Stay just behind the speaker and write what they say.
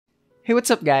Hey, what's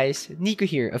up guys? Nico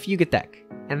here of Tech,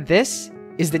 and this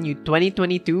is the new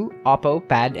 2022 OPPO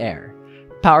Pad Air,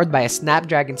 powered by a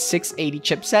Snapdragon 680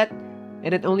 chipset,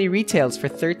 and it only retails for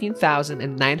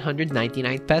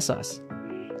 13,999 pesos.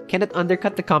 Can it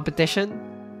undercut the competition?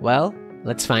 Well,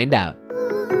 let's find out.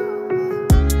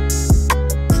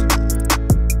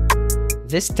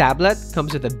 This tablet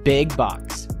comes with a big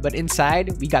box, but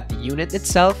inside we got the unit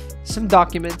itself, some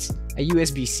documents, a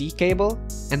USB-C cable,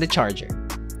 and the charger.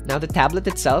 Now the tablet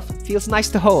itself feels nice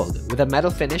to hold with a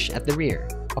metal finish at the rear.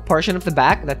 A portion of the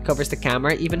back that covers the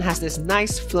camera even has this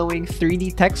nice flowing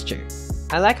 3D texture.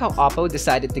 I like how OPPO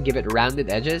decided to give it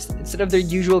rounded edges instead of their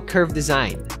usual curved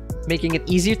design, making it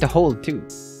easier to hold too.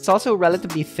 It's also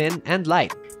relatively thin and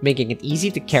light, making it easy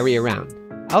to carry around.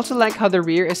 I also like how the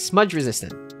rear is smudge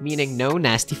resistant, meaning no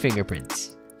nasty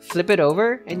fingerprints. Flip it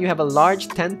over and you have a large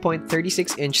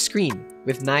 10.36-inch screen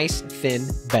with nice thin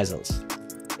bezels.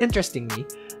 Interestingly,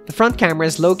 the front camera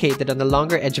is located on the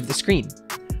longer edge of the screen,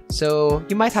 so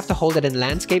you might have to hold it in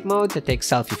landscape mode to take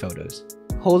selfie photos.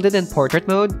 Hold it in portrait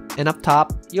mode, and up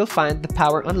top, you'll find the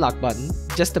power unlock button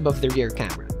just above the rear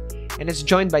camera, and it's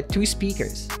joined by two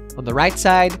speakers. On the right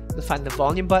side, you'll find the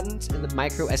volume buttons and the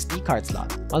micro SD card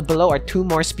slot, while below are two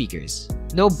more speakers.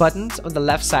 No buttons on the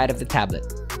left side of the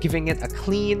tablet, giving it a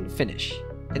clean finish.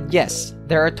 And yes,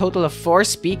 there are a total of 4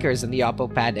 speakers in the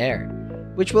OPPO Pad Air,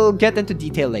 which we'll get into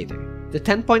detail later. The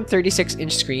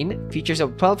 10.36-inch screen features a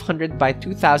 1200 by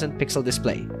 2000 pixel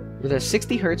display with a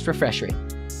 60Hz refresh rate.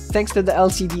 Thanks to the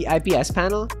LCD IPS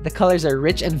panel, the colors are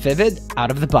rich and vivid out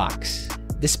of the box.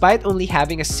 Despite only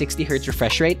having a 60Hz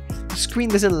refresh rate, the screen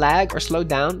doesn't lag or slow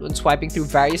down when swiping through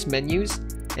various menus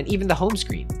and even the home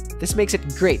screen. This makes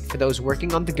it great for those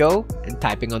working on the go and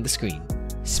typing on the screen.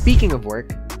 Speaking of work,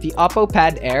 the OPPO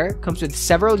Pad Air comes with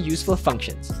several useful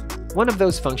functions. One of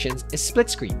those functions is split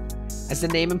screen. As the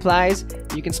name implies,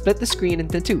 you can split the screen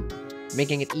into 2,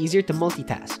 making it easier to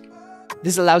multitask.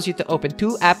 This allows you to open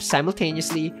 2 apps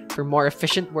simultaneously for more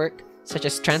efficient work, such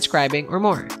as transcribing or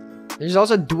more. There's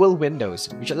also dual windows,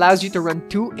 which allows you to run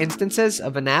 2 instances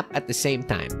of an app at the same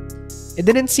time. It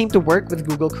didn't seem to work with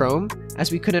Google Chrome,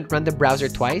 as we couldn't run the browser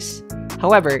twice.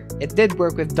 However, it did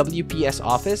work with WPS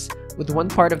Office, with one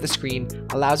part of the screen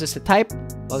allows us to type,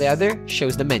 while the other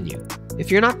shows the menu.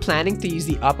 If you're not planning to use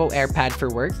the OPPO AirPad for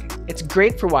work, it's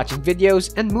great for watching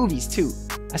videos and movies too.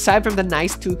 Aside from the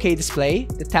nice 2K display,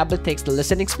 the tablet takes the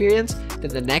listening experience to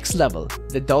the next level,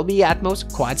 the Dolby Atmos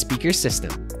quad speaker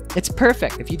system. It's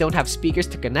perfect if you don't have speakers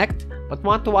to connect, but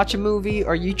want to watch a movie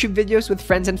or YouTube videos with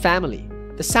friends and family.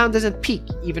 The sound doesn't peak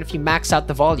even if you max out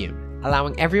the volume,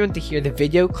 allowing everyone to hear the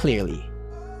video clearly.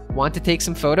 Want to take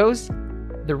some photos?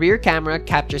 The rear camera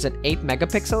captures at 8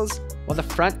 megapixels, while the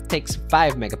front takes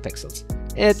 5 megapixels.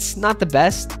 It's not the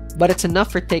best, but it's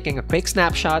enough for taking a quick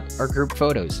snapshot or group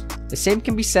photos. The same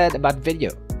can be said about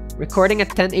video, recording at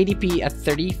 1080p at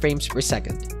 30 frames per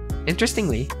second.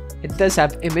 Interestingly, it does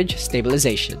have image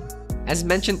stabilization. As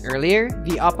mentioned earlier,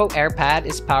 the OPPO AirPad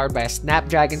is powered by a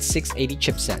Snapdragon 680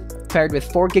 chipset, paired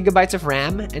with 4GB of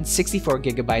RAM and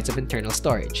 64GB of internal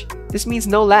storage. This means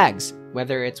no lags,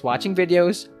 whether it's watching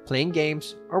videos, playing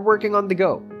games, or working on the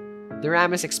go. The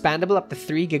RAM is expandable up to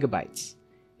 3GB.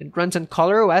 It runs on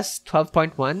ColorOS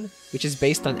 12.1, which is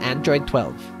based on Android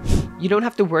 12. You don't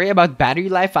have to worry about battery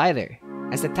life either,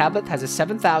 as the tablet has a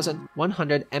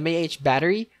 7100 mAh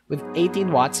battery with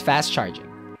 18 watts fast charging.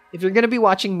 If you're gonna be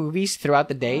watching movies throughout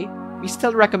the day, we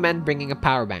still recommend bringing a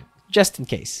power bank, just in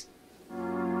case.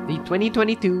 The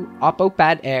 2022 OPPO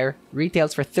Pad Air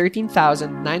retails for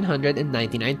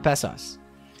 13,999 pesos,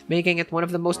 making it one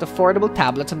of the most affordable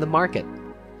tablets on the market.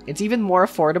 It's even more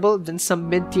affordable than some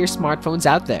mid-tier smartphones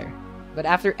out there. But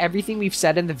after everything we've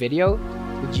said in the video,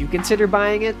 would you consider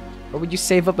buying it? Or would you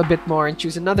save up a bit more and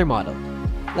choose another model?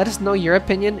 Let us know your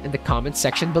opinion in the comments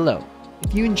section below.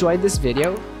 If you enjoyed this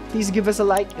video, please give us a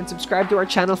like and subscribe to our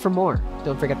channel for more.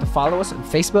 Don't forget to follow us on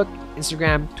Facebook,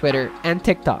 Instagram, Twitter, and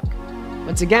TikTok.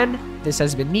 Once again, this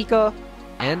has been Nico,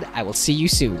 and I will see you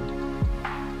soon.